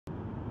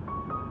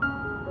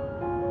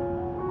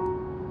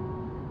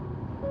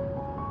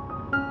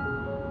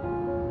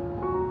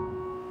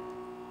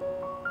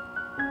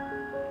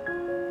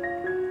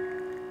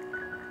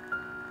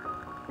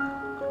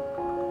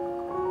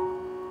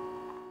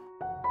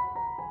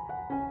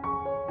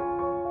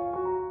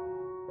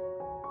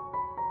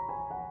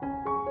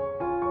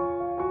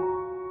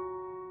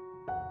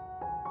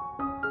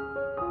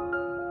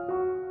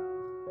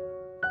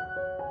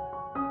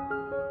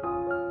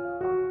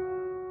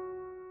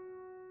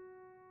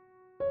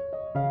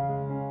Hello,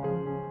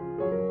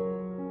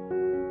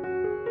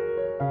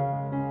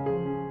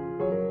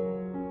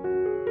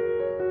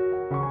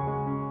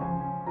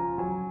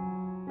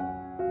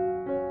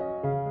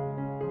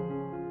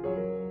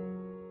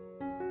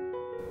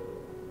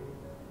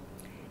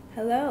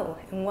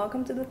 and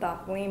welcome to the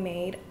Thoughtfully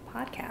Made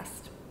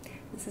podcast.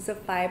 This is a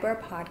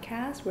fiber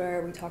podcast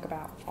where we talk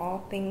about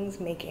all things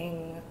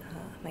making.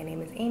 My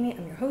name is Amy,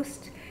 I'm your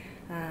host.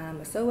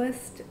 I'm a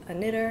sewist, a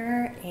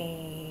knitter,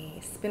 a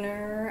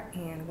spinner,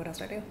 and what else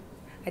do I do?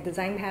 I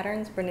design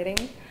patterns for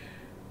knitting.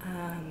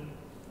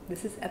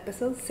 This is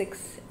episode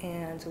 6,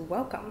 and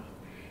welcome.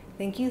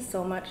 Thank you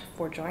so much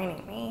for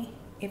joining me.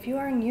 If you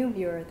are a new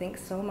viewer,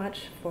 thanks so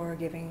much for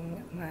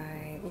giving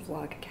my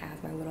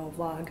vlogcast, my little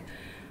vlog,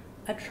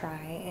 a try,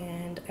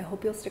 and I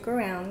hope you'll stick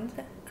around.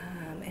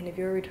 And if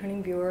you're a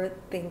returning viewer,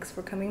 thanks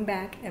for coming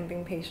back and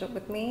being patient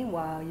with me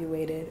while you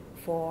waited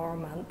 4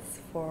 months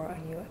for a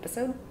new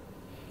episode.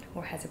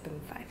 Or has it been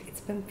 5?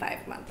 It's been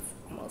 5 months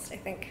almost, I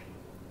think.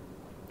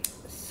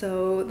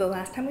 So the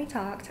last time we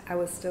talked, I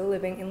was still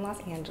living in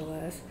Los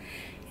Angeles,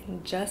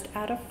 and just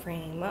out of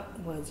frame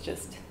was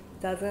just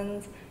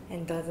dozens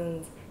and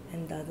dozens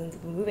and dozens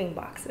of moving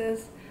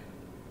boxes.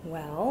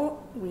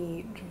 Well,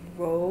 we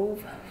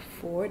drove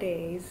 4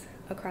 days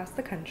across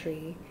the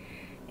country,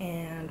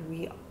 and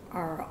we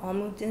are all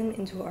moved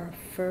into our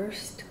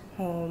first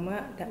home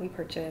that we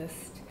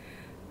purchased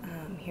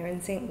here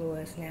in St.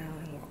 Louis now,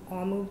 and we're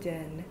all moved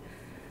in.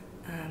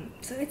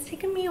 So it's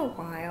taken me a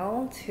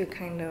while to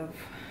kind of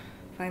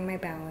find my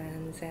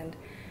balance and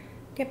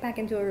get back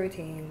into a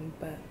routine,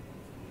 but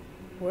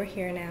we're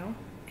here now,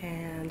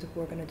 and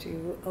we're gonna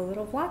do a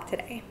little vlog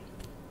today.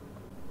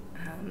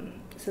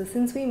 So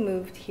since we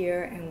moved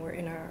here and we're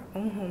in our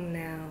own home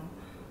now,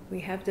 we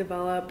have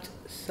developed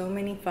so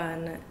many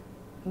fun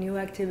new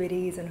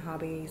activities and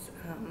hobbies.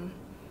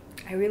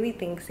 I really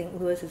think St.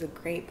 Louis is a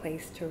great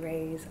place to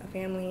raise a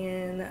family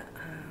in.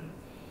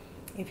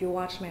 If you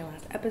watched my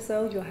last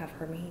episode, you'll have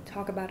heard me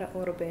talk about it a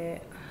little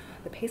bit.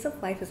 The pace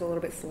of life is a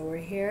little bit slower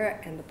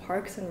here, and the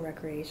parks and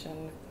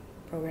recreation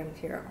programs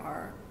here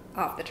are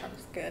off the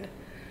charts good.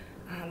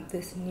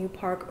 This new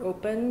park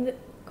opened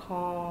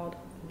called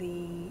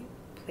the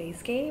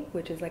Playscape,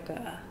 which is like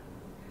a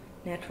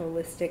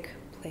naturalistic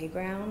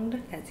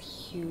playground that's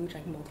huge,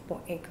 like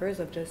multiple acres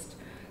of just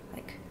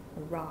like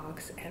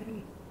rocks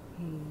and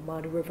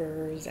mud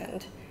rivers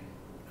and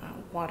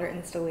water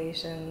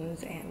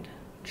installations and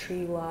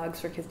tree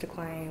logs for kids to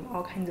climb,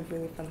 all kinds of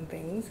really fun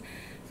things.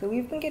 So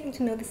we've been getting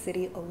to know the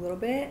city a little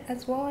bit,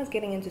 as well as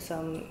getting into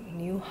some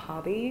new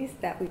hobbies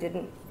that we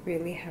didn't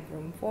really have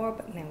room for,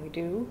 but now we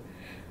do.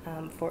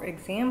 For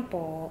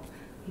example,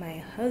 my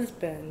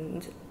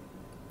husband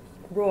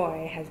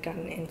Roy has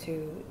gotten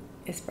into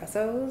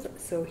espressos,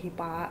 so he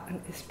bought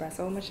an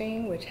espresso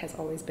machine, which has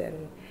always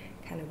been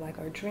kind of like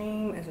our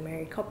dream as a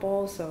married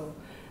couple. So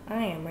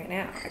I am right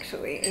now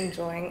actually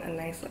enjoying a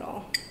nice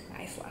little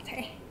iced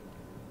latte.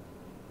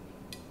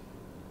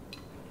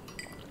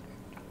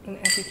 And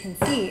as you can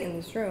see in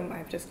this room,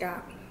 I've just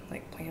got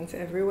like plants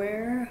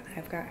everywhere.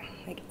 I've got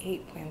like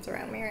 8 plants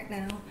around me right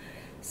now.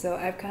 So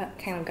I've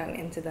kind of gotten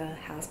into the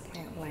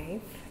houseplant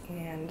life,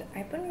 and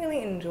I've been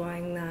really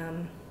enjoying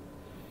them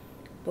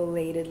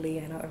belatedly.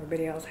 I know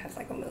everybody else has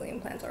like a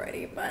million plants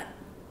already, but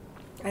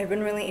I've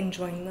been really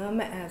enjoying them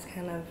as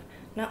kind of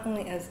not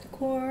only as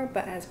decor,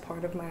 but as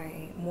part of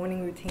my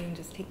morning routine.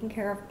 Just taking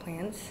care of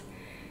plants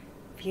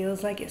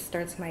feels like it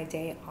starts my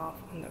day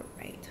off on the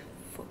right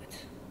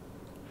foot.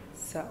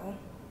 So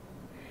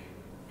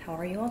how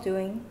are you all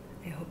doing?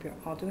 I hope you're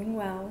all doing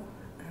well.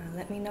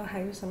 Let me know how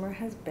your summer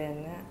has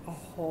been. A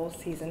whole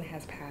season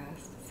has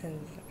passed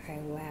since I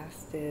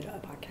last did a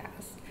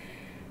podcast,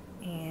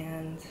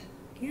 and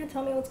yeah,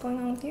 tell me what's going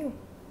on with you.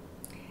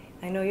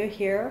 I know you're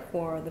here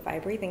for the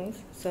fibery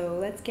things, so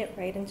let's get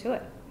right into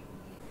it.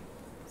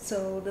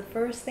 So the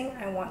first thing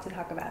I want to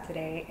talk about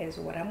today is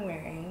what I'm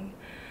wearing.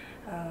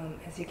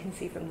 As you can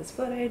see from this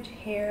footage,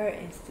 here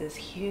is this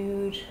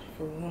huge,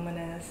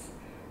 voluminous,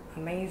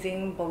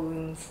 amazing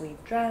balloon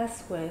sleeve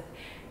dress with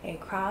a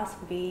crossover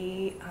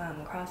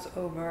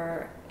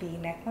V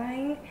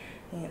neckline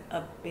and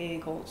a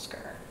big old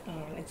skirt.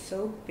 And it's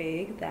so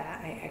big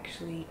that I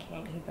actually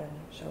can't even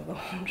show the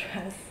whole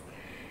dress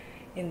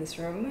in this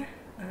room.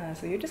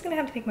 So you're just gonna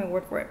have to take my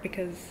word for it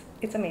because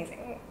it's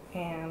amazing.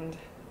 And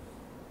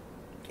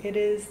it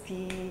is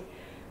the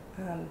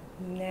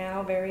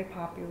now very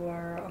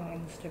popular on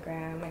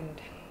Instagram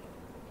and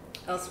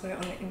elsewhere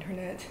on the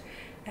internet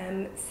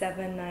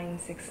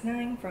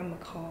M7969 from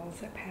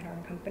McCall's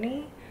Pattern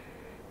Company.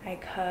 I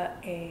cut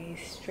a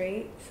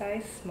straight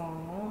size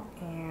small,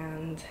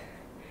 and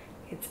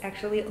it's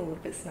actually a little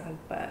bit snug,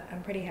 but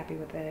I'm pretty happy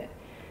with it.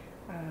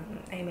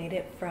 I made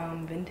it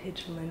from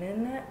vintage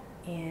linen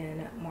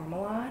in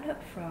Marmalade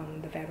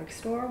from the fabric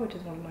store, which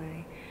is one of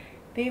my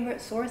favorite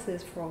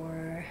sources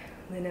for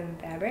linen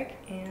fabric.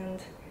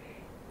 And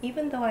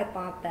even though I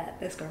thought that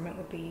this garment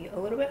would be a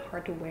little bit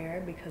hard to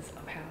wear because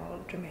of how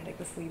dramatic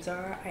the sleeves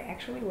are, I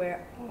actually wear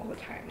it all the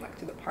time, like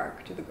to the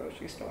park, to the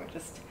grocery store,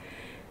 just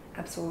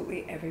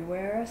absolutely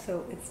everywhere,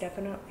 so it's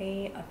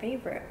definitely a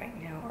favorite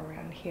right now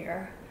around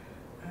here.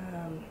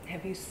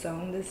 Have you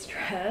sewn this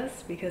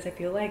dress? Because I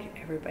feel like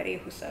everybody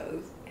who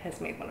sews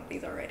has made one of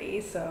these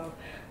already, so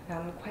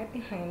I'm quite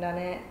behind on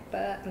it,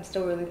 but I'm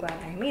still really glad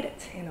I made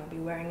it, and I'll be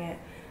wearing it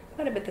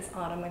quite a bit this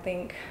autumn, I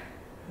think.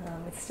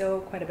 It's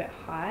still quite a bit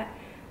hot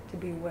to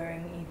be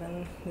wearing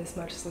even this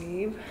much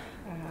sleeve.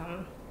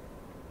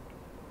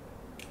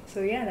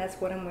 So yeah, that's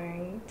what I'm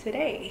wearing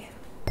today.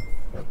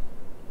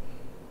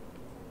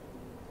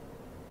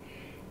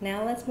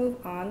 Now let's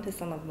move on to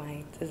some of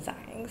my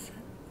designs.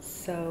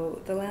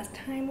 So the last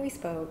time we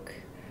spoke,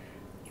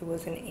 it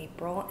was in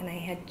April, and I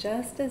had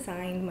just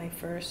designed my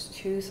first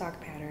 2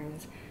 sock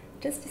patterns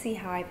just to see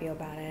how I feel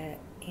about it.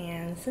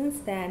 And since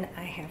then,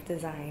 I have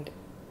designed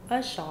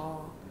a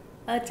shawl,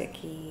 a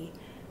tiki,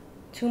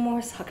 2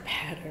 more sock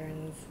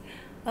patterns,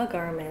 a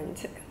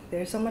garment.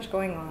 There's so much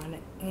going on,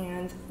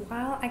 and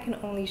while I can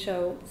only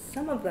show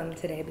some of them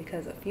today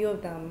because a few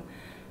of them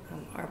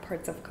are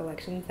parts of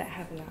collections that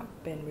have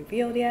not been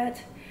revealed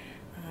yet,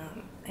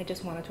 I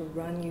just wanted to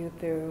run you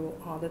through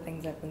all the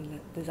things I've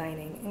been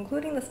designing,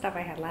 including the stuff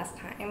I had last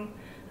time.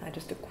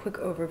 Just a quick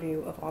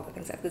overview of all the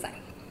things I've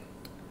designed.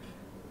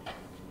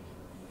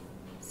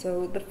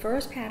 So the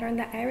first pattern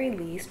that I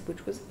released,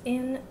 which was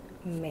in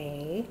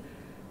May,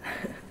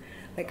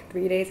 like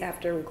 3 days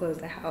after we closed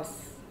the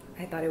house,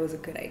 I thought it was a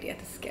good idea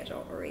to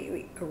schedule a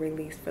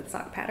release for the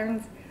sock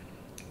patterns.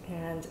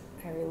 And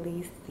I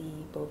released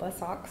the BOBA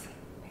socks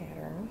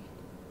pattern.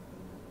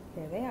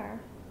 There they are.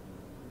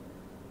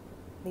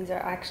 These are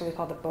actually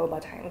called the BOBA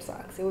time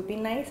socks. It would be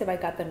nice if I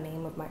got the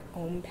name of my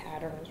own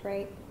patterns,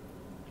 right?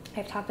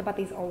 I've talked about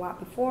these a lot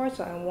before,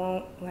 so I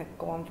won't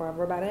go on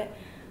forever about it.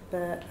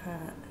 But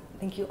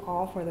thank you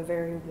all for the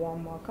very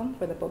warm welcome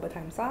for the BOBA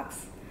time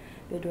socks.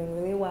 They're doing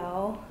really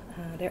well.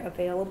 They're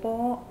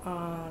available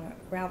on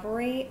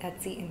Ravelry,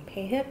 Etsy, and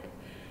PayHip.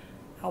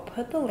 I'll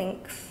put the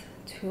links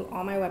to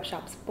all my web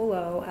shops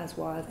below, as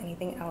well as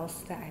anything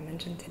else that I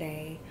mentioned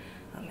today,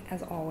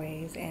 as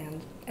always.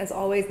 And as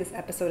always, this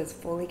episode is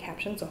fully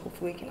captioned, so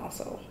hopefully you can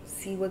also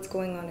see what's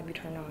going on if you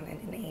turn on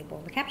and enable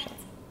the captions.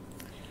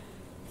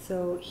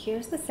 So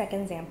here's the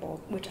second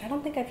sample, which I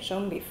don't think I've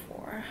shown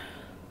before,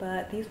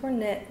 but these were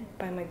knit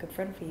by my good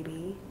friend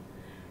Phoebe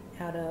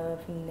out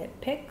of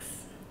Knit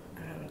Picks.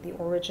 The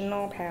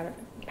original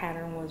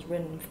pattern was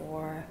written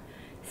for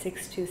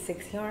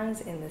 626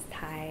 yarns in this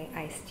Thai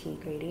iced tea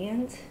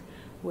gradient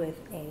with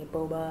a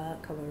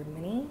boba colored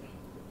mini.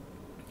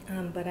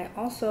 But I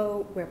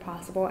also, where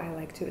possible, I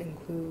like to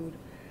include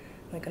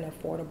like an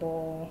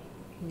affordable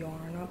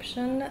yarn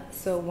option.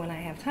 So when I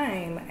have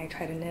time, I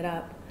try to knit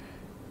up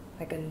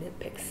like a Knit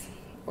Picks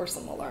or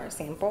similar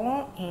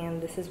sample.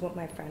 And this is what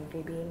my friend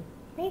Phoebe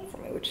made for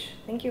me, which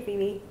thank you,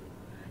 Phoebe.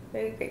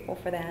 Very grateful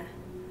for that.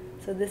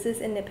 So this is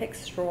a Knit Picks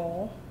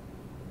stroll.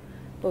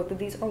 Both of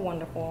these are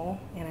wonderful,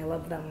 and I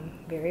love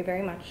them very,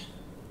 very much.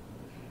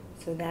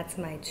 So that's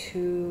my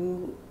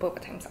 2 BOBA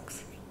time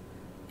socks.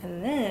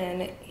 And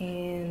then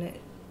in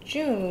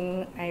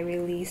June, I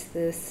released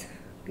this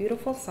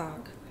beautiful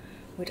sock,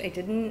 which I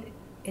didn't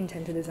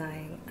intend to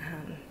design.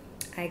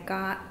 I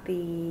got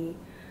the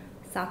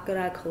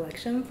Sakura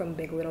collection from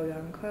Big Little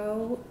Yarn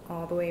Co.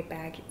 all the way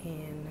back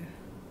in,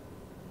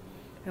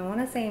 I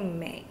want to say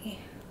May.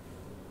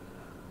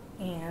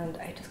 And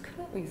I just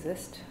couldn't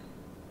resist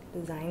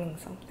designing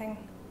something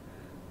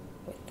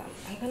with them.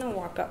 I'm gonna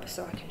walk up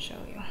so I can show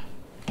you.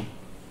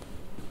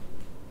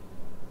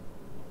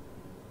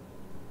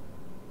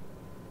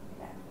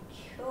 That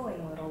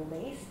killing little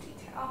lace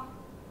detail.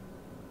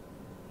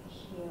 The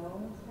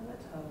heels and the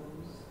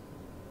toes.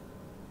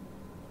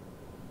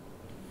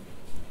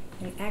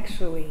 And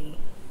actually,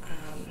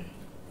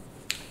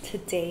 to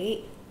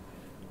date,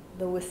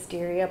 the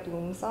Wisteria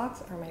Bloom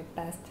socks are my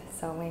best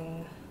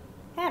selling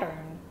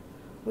pattern,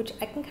 which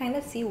I can kind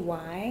of see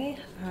why.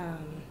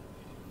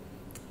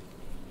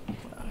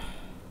 Hold on.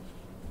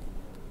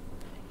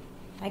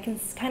 I can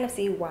kind of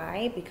see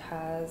why,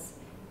 because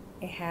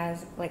it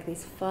has like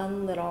these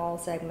fun little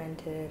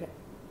segmented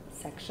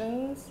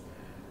sections.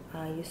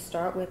 You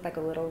start with like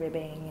a little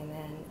ribbing, and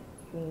then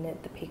you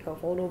knit the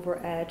picot fold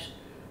over edge,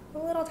 a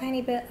little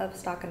tiny bit of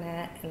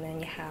stockinette, and then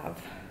you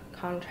have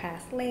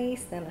contrast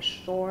lace, then a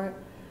short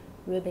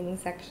ribbing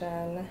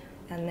section,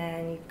 and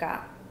then you've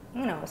got,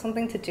 you know,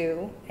 something to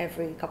do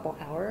every couple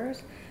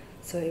hours.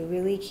 So it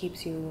really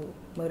keeps you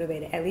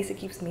motivated. At least it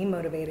keeps me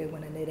motivated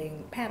when a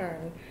knitting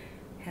pattern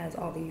has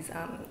all these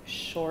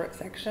short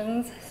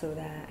sections, so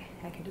that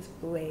I can just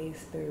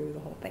blaze through the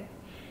whole thing.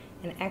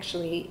 And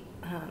actually,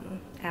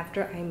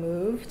 after I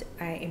moved,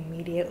 I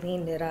immediately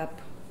knit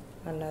up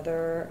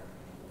another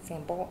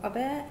sample of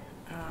it.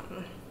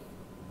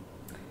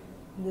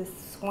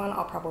 This one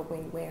I'll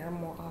probably wear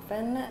more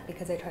often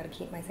because I try to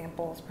keep my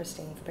samples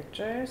pristine for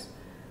pictures.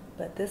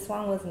 But this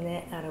one was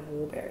knit out of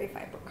Woolberry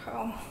Fiber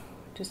Co,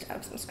 just out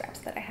of some scraps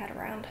that I had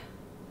around.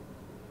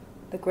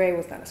 The gray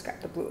was not a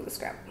scrap, the blue was a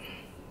scrap.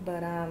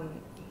 But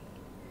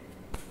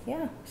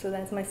yeah, so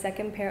that's my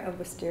second pair of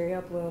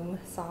Wisteria Bloom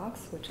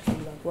socks, which I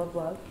love, love,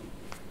 love.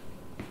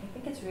 I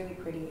think it's really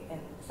pretty in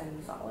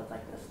semi-solids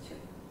like this too.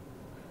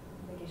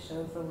 I think it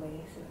shows the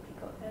lace and the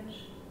picot edge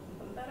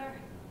even better.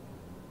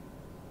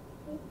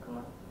 Oh, come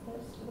on,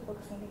 let's do the book,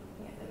 Cindy.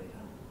 Yeah, there we go.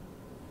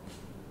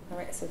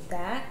 Alright, so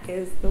that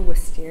is the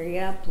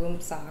Wisteria Bloom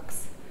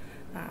Socks,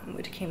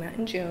 which came out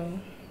in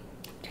June.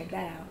 Check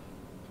that out.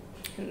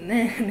 And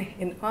then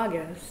in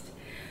August,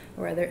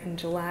 or rather in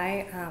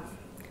July,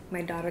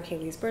 my daughter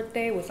Kaylee's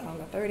birthday was on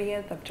the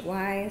 30th of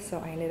July, so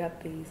I ended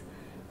up these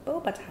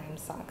BOBA time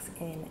socks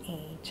in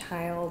a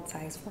child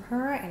size for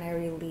her, and I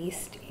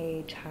released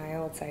a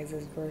child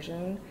sizes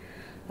version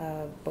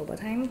of BOBA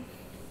time.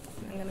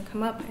 I'm gonna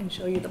come up and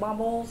show you the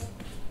bobbles.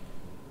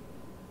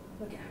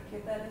 Look at how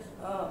cute that is.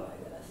 Oh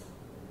my goodness.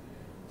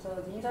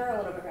 So these are a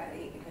little bit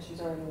ratty because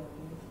she's already worn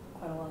these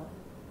quite a lot.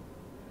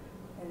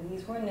 And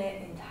these were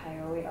knit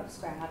entirely of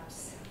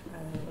scraps.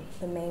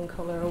 The main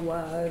color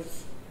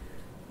was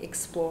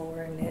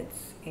Explorer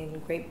Knits in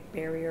Great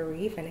Barrier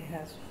Reef, and it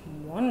has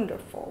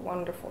wonderful,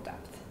 wonderful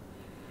depth.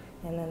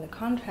 And then the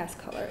contrast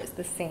color is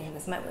the same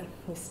as my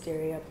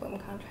Wisteria Bloom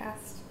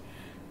contrast.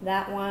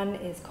 That one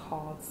is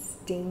called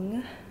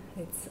Sting.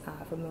 It's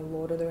from the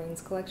Lord of the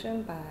Rings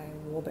collection by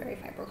Woolberry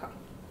Fiber Co.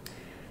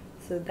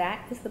 So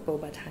that is the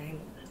BOBA time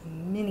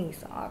mini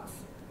socks.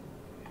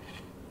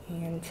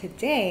 And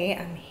today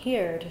I'm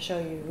here to show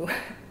you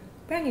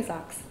brand new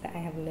socks that I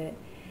have knit.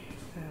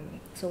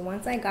 So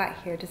once I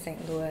got here to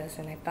St. Louis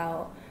and I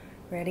felt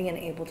ready and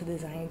able to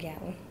design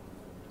again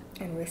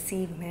and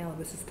receive mail,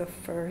 this is the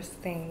first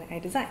thing that I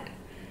designed.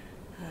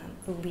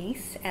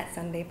 Elise at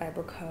Sunday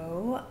Fibre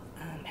Co.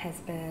 Has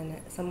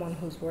been someone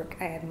whose work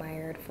I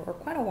admired for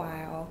quite a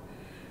while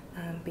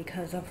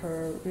because of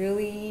her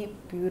really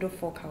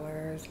beautiful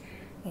colors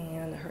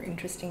and her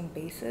interesting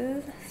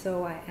bases.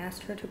 So I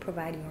asked her to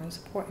provide yarn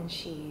support and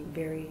she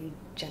very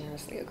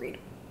generously agreed.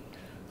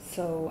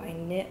 So I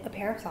knit a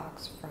pair of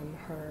socks from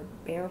her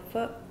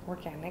Barefoot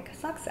Organic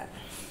sock set.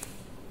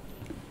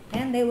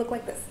 And they look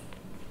like this.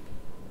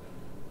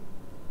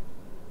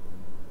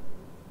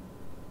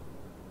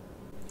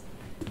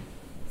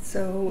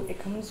 So it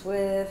comes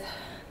with,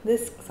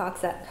 this sock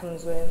set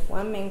comes with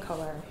one main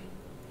color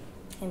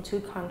and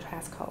two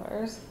contrast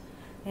colors.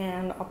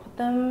 And I'll put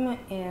them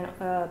in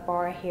a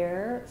bar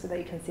here so that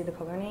you can see the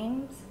color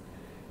names.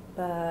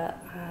 But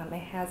it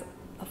has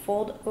a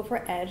fold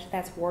over edge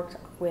that's worked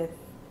with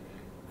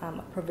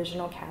a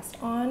provisional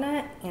cast on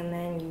it, and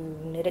then you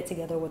knit it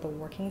together with a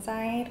working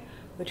side,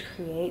 which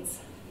creates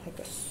like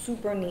a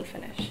super neat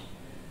finish.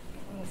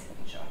 Let me see if I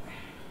can show it.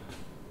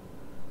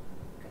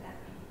 Look at that.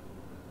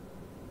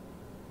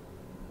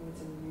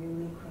 It's a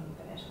really clean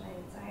finish on the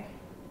inside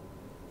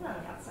and on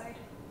the outside.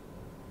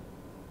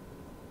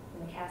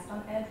 And the cast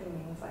on edge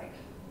remains like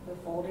the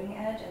folding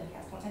edge and the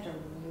cast on edge are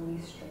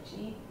really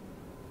stretchy.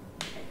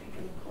 I think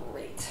it's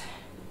great.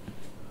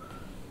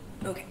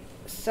 Okay,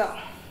 so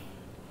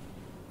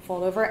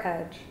fold over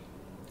edge,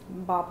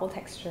 bobble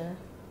texture,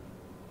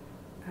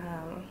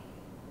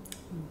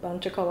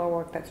 bunch of color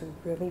work that's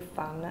really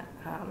fun.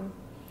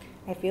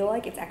 I feel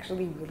like it's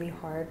actually really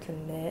hard to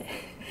knit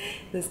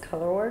this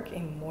color work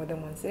in more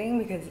than one sitting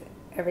because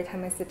every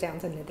time I sit down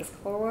to knit this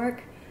color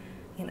work,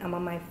 and I'm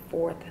on my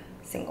 4th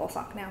single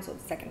sock now, so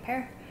it's the second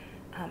pair.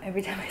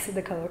 Every time I sit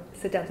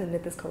down to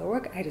knit this color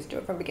work, I just do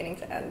it from beginning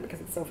to end because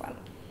it's so fun.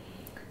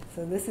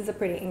 So this is a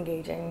pretty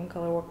engaging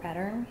color work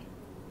pattern.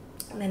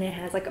 And then it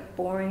has like a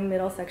boring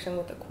middle section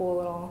with a cool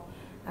little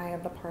Eye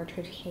of the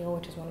Partridge heel,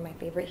 which is one of my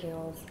favorite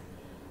heels,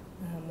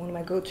 one of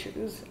my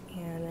go-tos,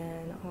 and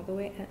then all the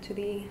way up to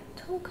the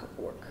toe color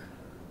work.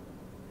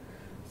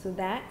 So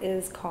that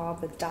is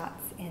called the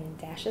Dots and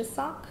Dashes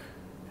sock.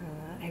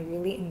 I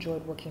really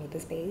enjoyed working with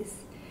this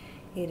base.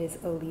 It is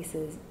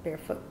Elise's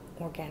Barefoot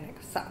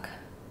Organic sock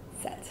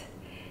set,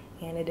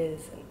 and it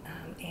is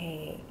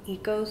a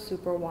Eco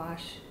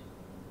Superwash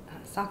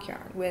sock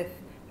yarn with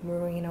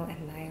merino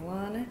and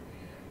nylon,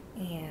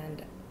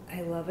 and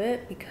I love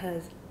it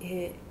because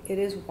it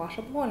is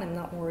washable and I'm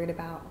not worried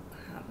about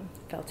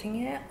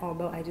felting it,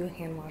 although I do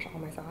hand wash all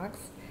my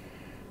socks.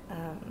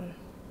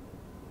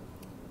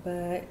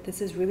 But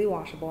this is really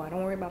washable. I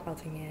don't worry about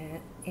felting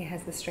it. It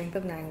has the strength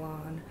of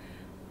nylon,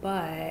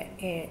 but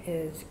it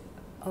is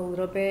a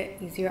little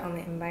bit easier on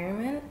the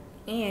environment,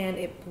 and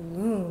it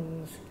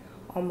blooms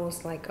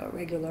almost like a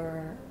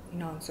regular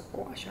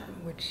non-superwash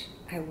yarn, which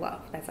I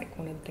love. That's like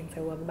one of the things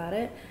I love about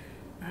it.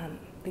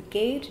 The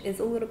gauge is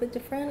a little bit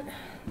different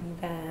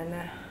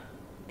than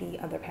the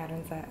other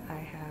patterns that I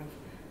have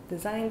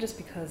designed just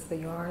because the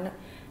yarn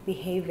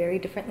behave very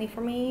differently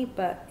for me,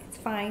 but it's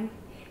fine.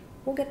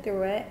 We'll get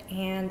through it.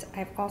 And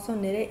I've also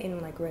knit it in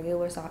like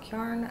regular sock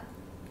yarn,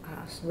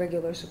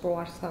 regular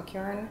superwash sock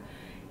yarn,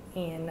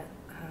 and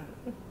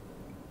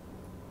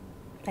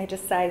I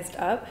just sized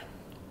up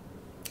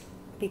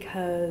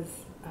because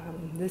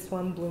this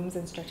one blooms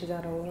and stretches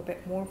out a little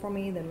bit more for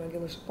me than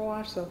regular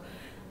superwash. So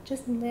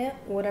just knit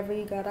whatever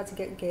you got to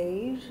get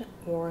gauge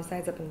or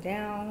size up and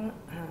down.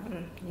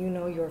 You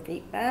know your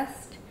feet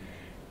best,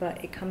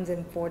 but it comes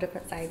in 4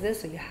 different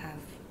sizes, so you have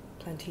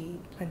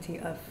plenty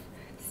of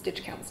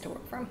stitch counts to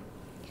work from.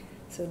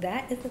 So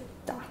that is the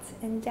Dots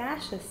and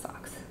Dashes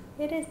socks.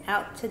 It is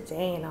out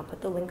today, and I'll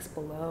put the links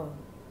below.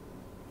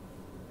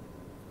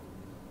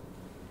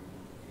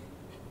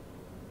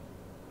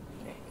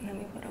 Right, let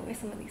me put away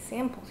some of these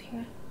samples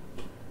here.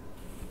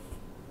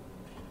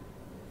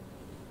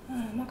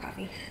 More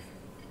coffee.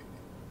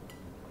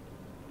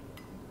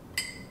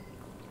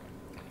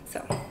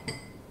 So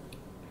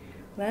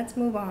let's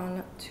move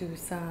on to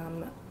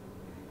some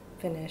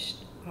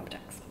finished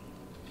objects.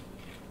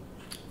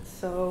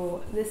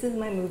 So this is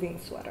my moving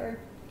sweater.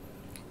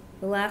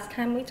 The last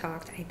time we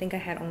talked, I think I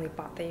had only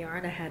bought the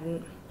yarn. I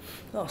hadn't,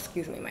 oh,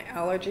 excuse me, my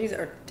allergies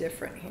are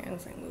different here in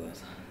St.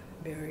 Louis.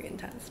 Very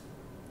intense.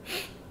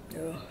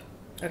 Ugh.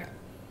 Okay.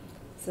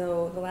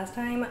 So the last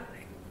time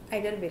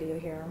I did a video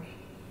here,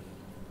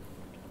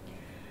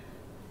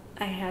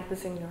 I had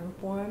this in yarn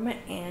form,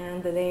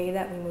 and the day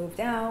that we moved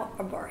out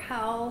of our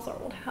house, our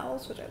old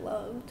house, which I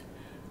loved,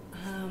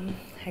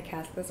 I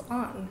cast this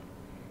on.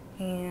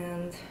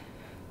 And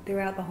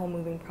throughout the whole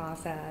moving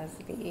process,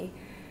 the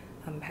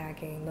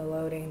unpacking, the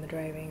loading, the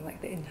driving,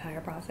 like the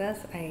entire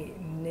process, I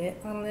knit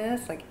on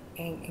this, like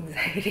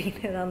anxiety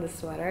knit on the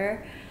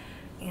sweater.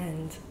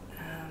 And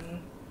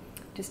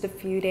just a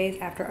few days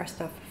after our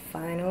stuff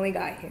finally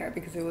got here,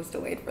 because it was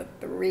delayed for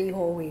 3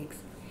 whole weeks,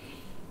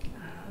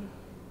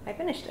 I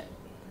finished it.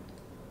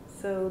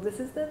 So this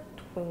is the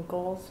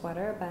Twinkle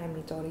sweater by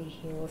Midori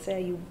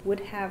Hirose. You would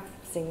have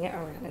seen it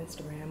around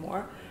Instagram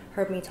or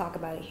heard me talk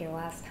about it here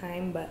last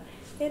time, but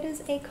it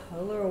is a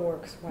color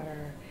work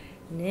sweater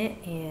knit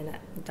in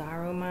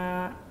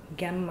Daruma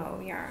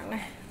Genmou yarn.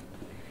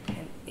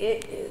 And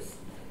it is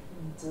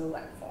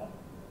delightful,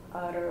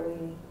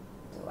 utterly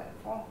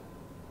delightful.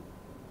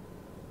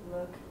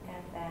 Look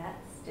at that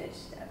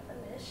stitch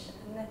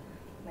definition.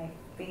 My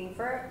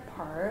favorite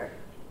part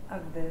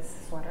of this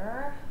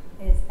sweater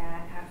is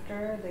that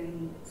after the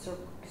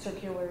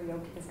circular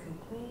yoke is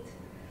complete,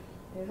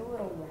 there's a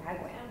little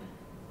raglan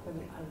for the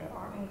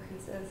underarm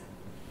increases.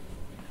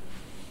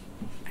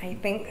 I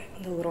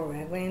think the little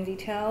raglan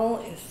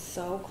detail is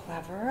so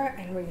clever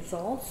and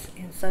results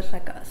in such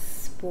like a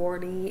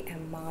sporty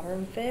and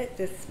modern fit,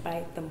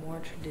 despite the more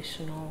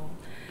traditional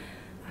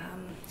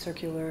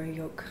circular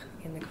yoke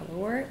in the color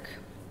work.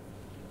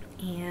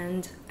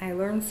 And I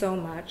learned so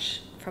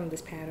much from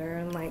this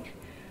pattern. Like,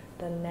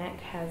 the neck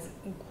has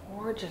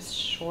gorgeous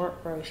short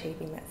row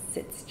shaping that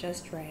sits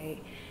just right,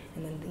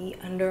 and then the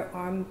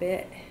underarm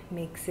bit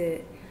makes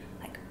it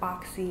like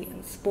boxy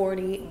and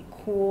sporty and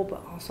cool,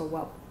 but also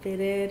well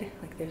fitted.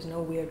 Like, there's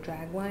no weird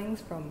drag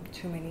lines from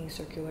too many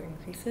circular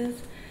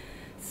increases.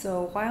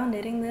 So while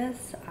knitting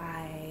this,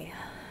 I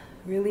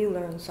really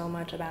learned so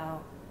much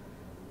about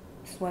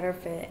sweater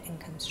fit and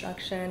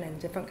construction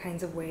and different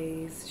kinds of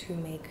ways to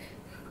make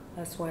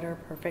a sweater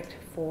perfect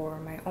for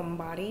my own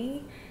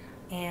body.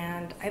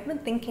 And I've been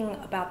thinking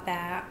about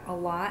that a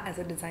lot as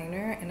a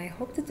designer, and I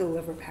hope to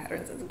deliver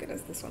patterns as good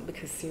as this one,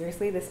 because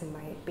seriously, this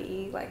might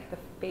be like the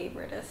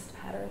favoriteest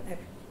pattern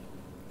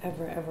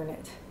I've ever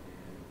knit.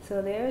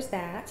 So there's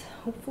that.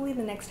 Hopefully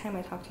the next time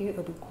I talk to you,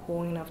 it'll be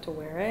cool enough to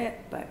wear it,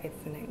 but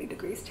it's 90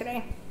 degrees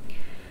today.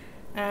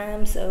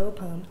 I'm so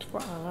pumped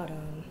for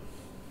autumn.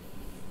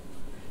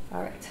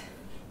 All right,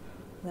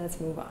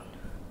 let's move on.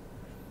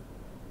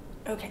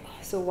 Okay,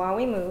 so while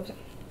we moved,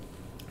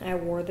 I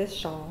wore this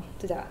shawl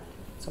to death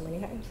so many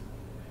times.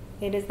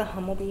 It is the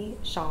Humlebi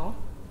shawl.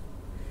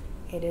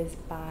 It is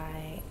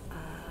by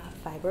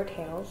Fibre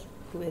Co,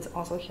 who is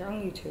also here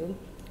on YouTube.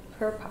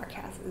 Her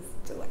podcast is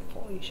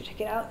delightful. You should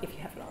check it out if you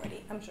haven't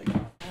already. I'm sure you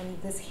will.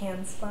 This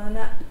hand spun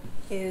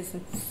is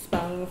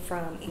spun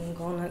from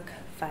Inglenook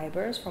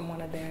Fibers from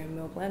one of their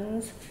mill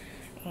blends,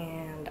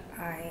 and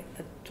I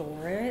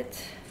adore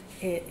it.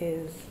 It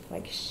is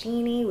like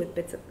sheeny with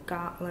bits of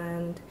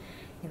Gotland,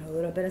 you know, a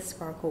little bit of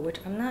sparkle, which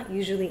I'm not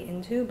usually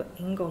into, but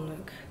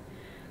Inglenook,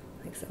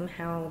 like,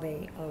 somehow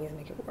they always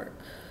make it work.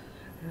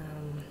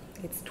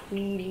 It's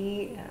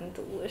tweedy and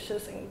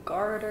delicious and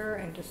garter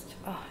and just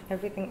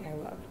everything I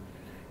love.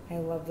 I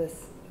love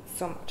this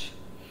so much.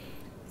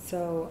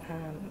 So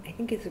I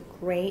think it's a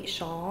great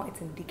shawl.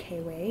 It's in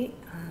DK weight.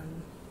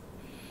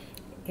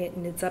 It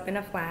knits up in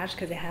a flash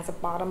because it has a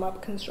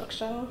bottom-up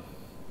construction.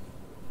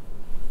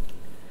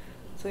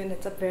 So it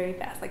knits up very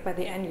fast. Like, by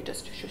the end, you're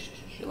just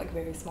like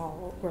very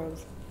small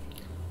rows.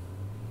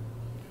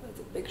 It's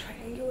a big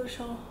triangular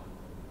shawl.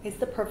 It's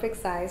the perfect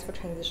size for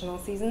transitional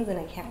seasons, and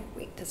I can't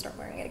wait to start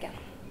wearing it again.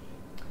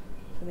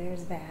 So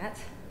there's that.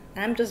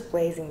 I'm just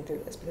blazing through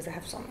this because I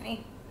have so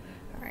many.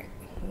 All right,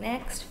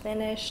 next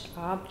finished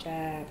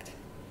object.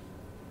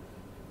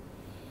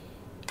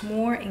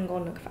 More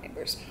Inglenook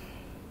Fibers.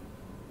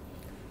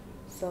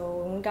 So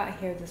when we got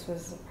here, this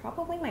was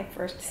probably my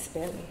first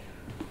spin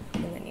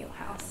in the new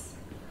house.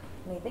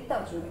 And I think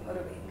that was really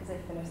motivating because I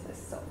finished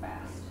this so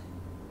fast.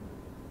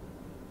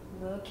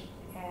 Look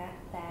at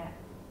that.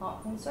 I'll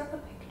insert a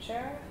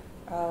picture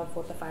of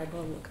what the fiber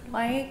looked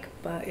like,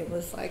 but it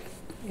was like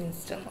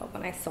instant love.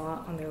 When I saw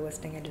it on their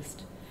listing, I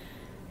just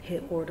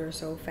hit order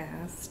so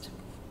fast.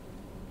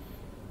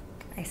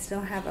 I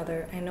still have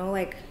other, I know,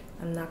 like,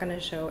 I'm not going to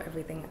show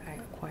everything I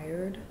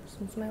acquired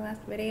since my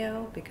last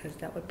video because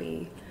that would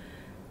be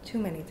too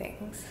many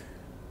things.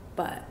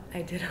 But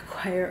I did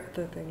acquire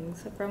other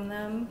things from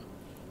them.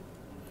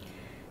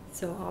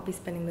 So I'll be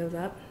spinning those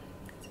up.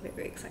 It's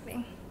very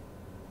exciting.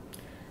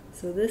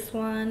 So this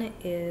one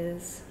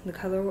is, the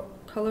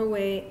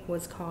colorway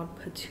was called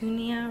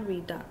Petunia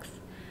Redux.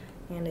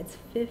 And it's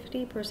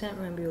 50%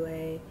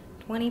 rambouillet,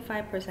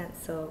 25%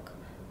 silk,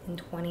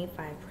 and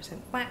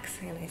 25% wax.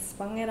 And I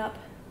spun it up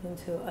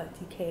into a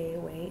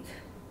DK weight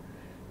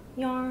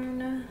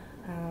yarn.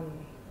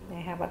 I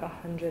have like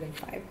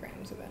 105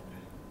 grams of it.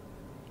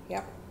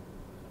 Yep.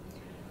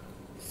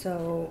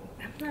 So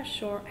I'm not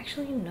sure.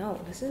 Actually, no.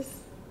 This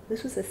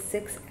was a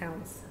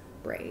 6-ounce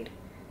braid.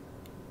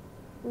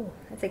 Ooh,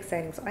 that's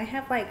exciting. So I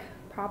have like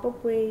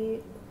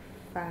probably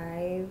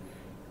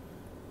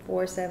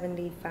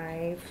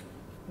 475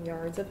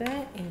 yards of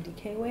it in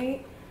DK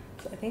weight.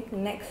 So I think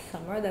next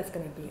summer that's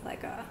gonna be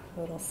like a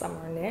little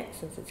summer knit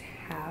since it's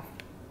half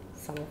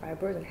summer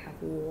fibers and half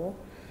wool.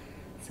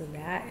 So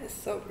that is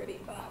so pretty.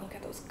 Oh, look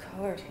at those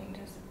color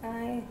changes.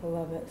 I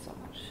love it so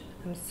much.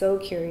 I'm so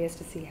curious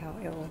to see how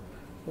it'll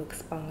look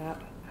spun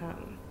up.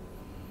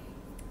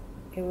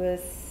 It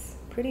was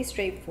pretty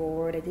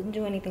straightforward. I didn't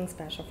do anything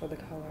special for the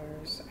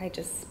colors. I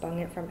just spun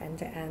it from end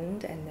to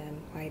end and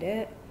then plied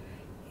it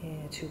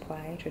in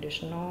 2-ply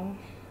traditional.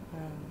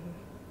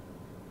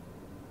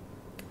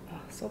 Oh,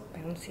 so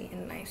bouncy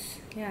and nice.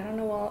 Yeah, I don't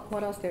know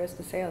what else there is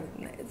to say other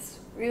than that. It's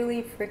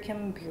really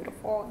freaking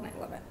beautiful and I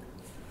love it.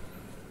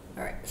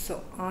 Alright,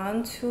 so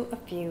on to a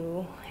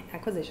few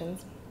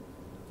acquisitions.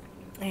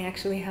 I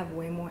actually have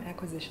way more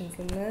acquisitions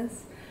than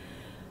this,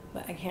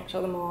 but I can't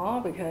show them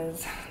all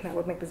because that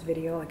would make this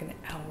video like an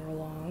hour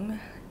long.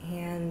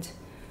 And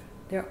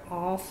they're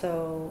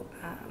also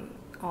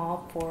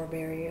all for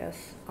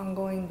various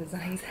ongoing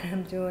designs that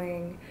I'm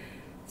doing.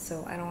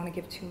 So I don't want to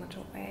give too much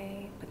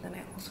away, but then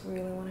I also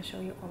really want to show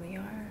you all the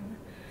yarn.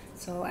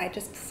 So I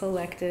just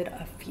selected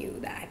a few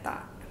that I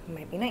thought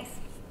might be nice.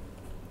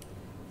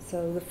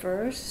 So the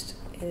first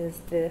is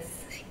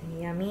this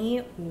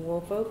yummy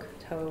Woolfolk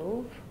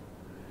Tov,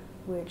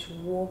 which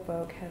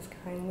Woolfolk has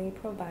kindly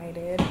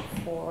provided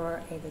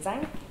for a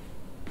design.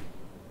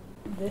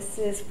 This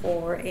is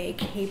for a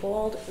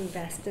cabled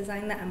vest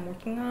design that I'm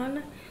working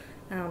on.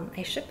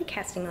 I should be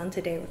casting on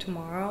today or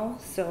tomorrow,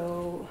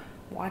 so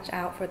watch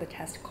out for the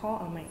test call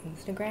on my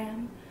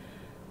Instagram.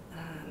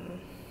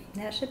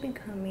 That should be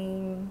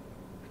coming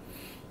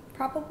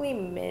probably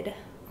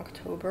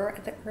mid-October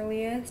at the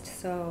earliest,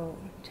 so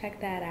check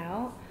that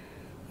out.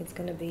 It's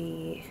gonna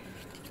be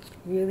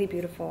really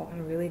beautiful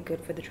and really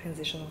good for the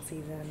transitional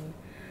season.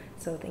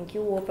 So thank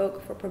you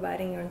Woolfolk for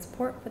providing your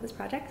support for this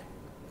project.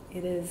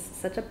 It is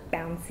such a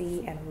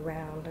bouncy and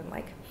round and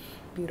like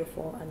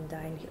beautiful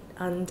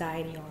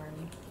undyed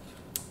yarn.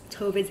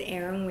 Tove is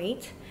Aran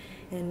weight,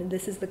 and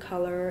this is the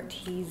color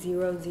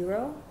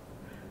T00.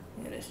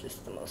 And it's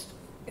just the most,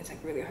 it's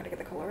like really hard to get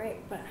the color right,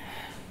 but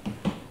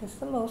it's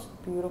the most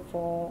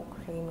beautiful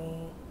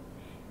creamy.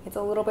 It's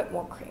a little bit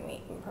more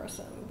creamy in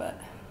person,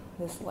 but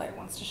this light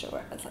wants to show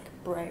it as like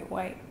bright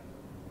white.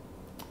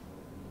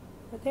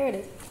 But there it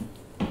is.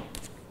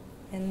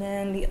 And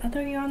then the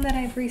other yarn that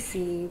I've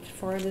received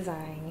for a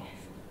design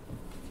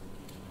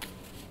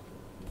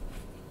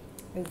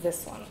is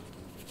this one.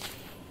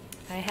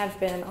 I have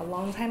been a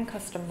longtime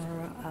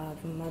customer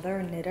of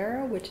Mother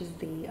Knitter, which is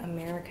the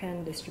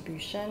American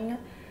distribution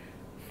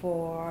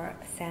for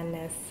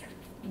Sandnes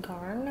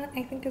Garn,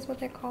 I think is what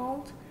they're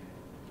called.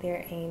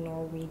 They're a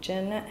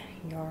Norwegian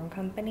yarn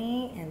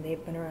company, and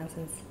they've been around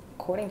since,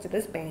 according to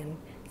this band,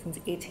 since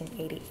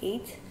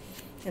 1888.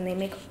 And they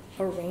make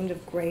a range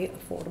of great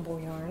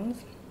affordable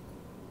yarns.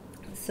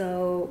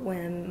 So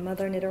when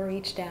Mother Knitter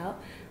reached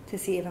out to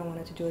see if I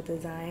wanted to do a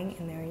design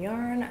in their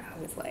yarn, I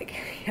was like,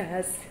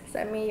 yes,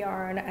 send me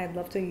yarn. I'd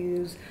love to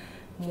use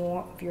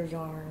more of your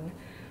yarn.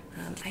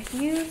 I've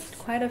used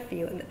quite a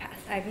few in the past.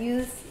 I've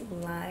used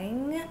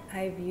line,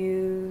 I've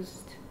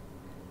used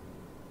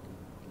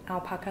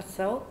Alpakka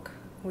silk,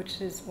 which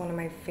is one of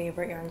my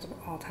favorite yarns of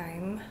all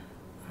time.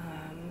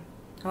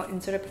 I'll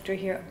insert a picture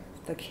here of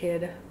the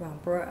kid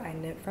romper I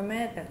knit from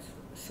it. That's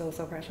so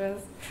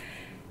precious.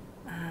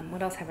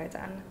 What else have I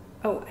done?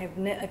 Oh, I've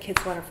knit a kid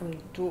sweater from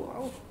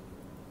Duo,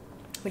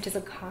 which is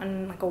a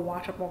cotton, like a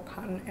washable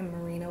cotton and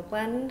merino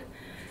blend.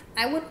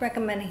 I would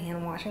recommend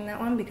hand washing that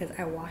one because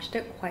I washed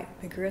it quite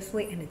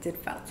vigorously and it did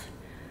felt.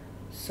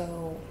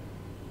 So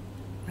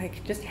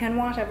like just hand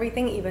wash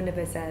everything, even if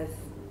it says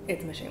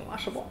it's machine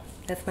washable.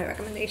 That's my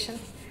recommendation.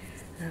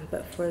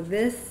 But for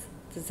this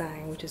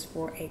design, which is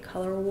for a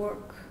color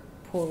work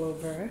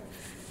pullover,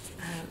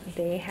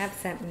 they have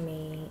sent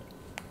me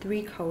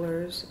 3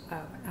 colors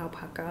of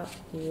alpaca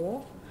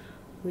wool,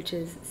 which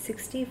is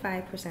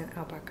 65%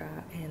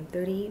 alpaca and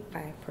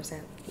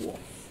 35% wool.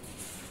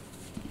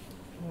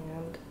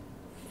 And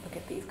look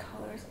at these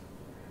colors.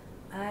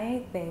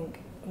 I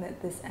think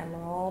that this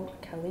emerald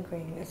Kelly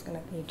green is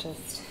gonna be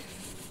just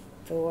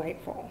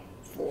delightful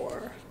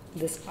for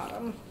this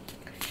autumn.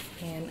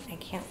 And I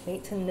can't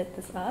wait to knit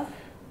this up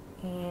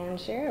and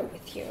share it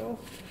with you.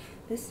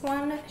 This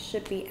one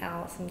should be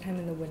out sometime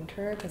in the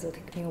winter because it'll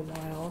take me a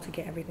while to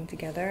get everything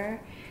together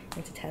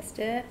and to test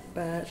it,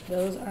 but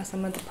those are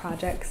some of the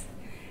projects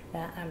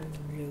that I'm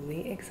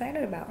really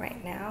excited about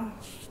right now.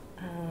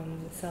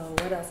 So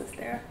what else is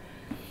there?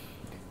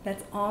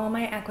 That's all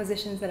my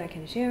acquisitions that I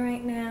can share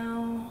right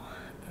now.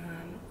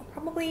 I'll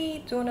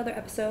probably do another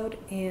episode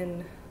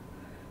in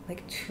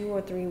like 2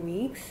 or 3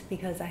 weeks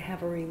because I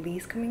have a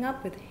release coming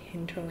up with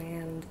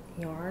Hinterland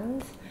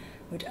Yarns,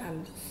 which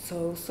I'm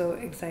so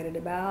excited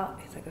about.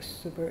 It's like a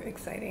super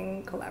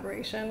exciting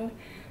collaboration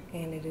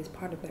and it is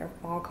part of their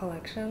fall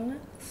collection.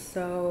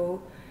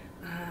 So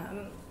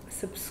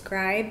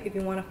subscribe if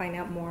you want to find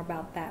out more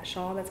about that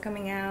shawl that's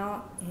coming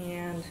out,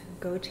 and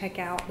go check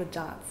out the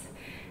Dots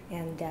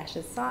and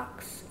Dashes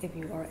socks. If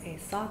you are a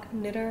sock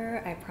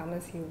knitter, I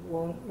promise you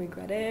won't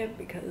regret it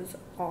because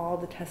all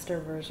the tester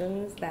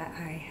versions that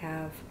I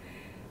have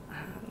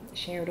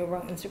shared over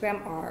on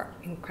Instagram are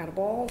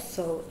incredible.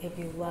 So if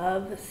you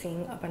love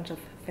seeing a bunch of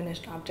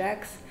finished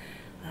objects,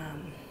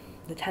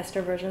 the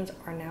tester versions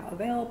are now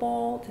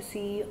available to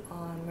see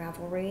on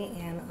Ravelry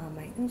and on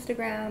my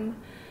Instagram,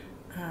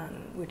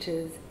 which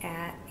is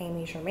at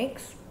Amy Sure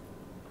Makes.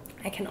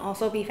 I can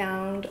also be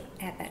found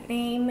at that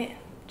name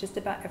just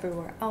about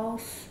everywhere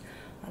else,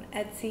 on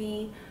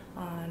Etsy,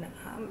 on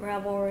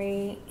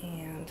Ravelry,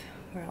 and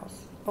where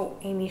else? Oh,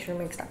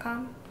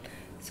 amysuremakes.com.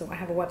 So I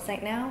have a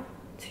website now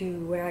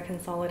to where I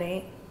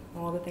consolidate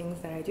all the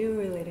things that I do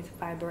related to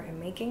fiber and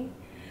making.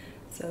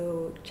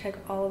 So check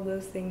all of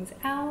those things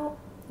out.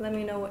 Let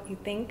me know what you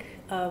think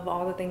of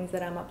all the things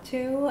that I'm up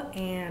to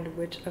and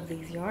which of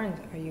these yarns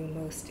are you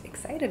most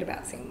excited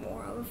about seeing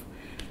more of.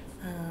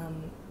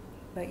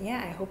 But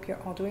yeah, I hope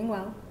you're all doing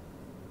well.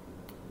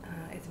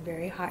 It's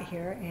very hot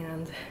here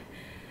and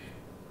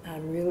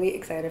I'm really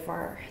excited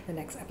for the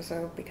next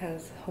episode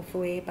because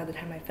hopefully by the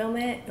time I film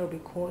it, it'll be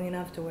cool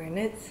enough to wear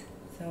knits.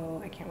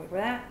 So I can't wait for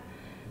that.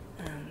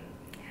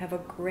 Have a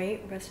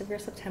great rest of your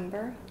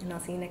September and I'll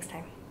see you next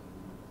time.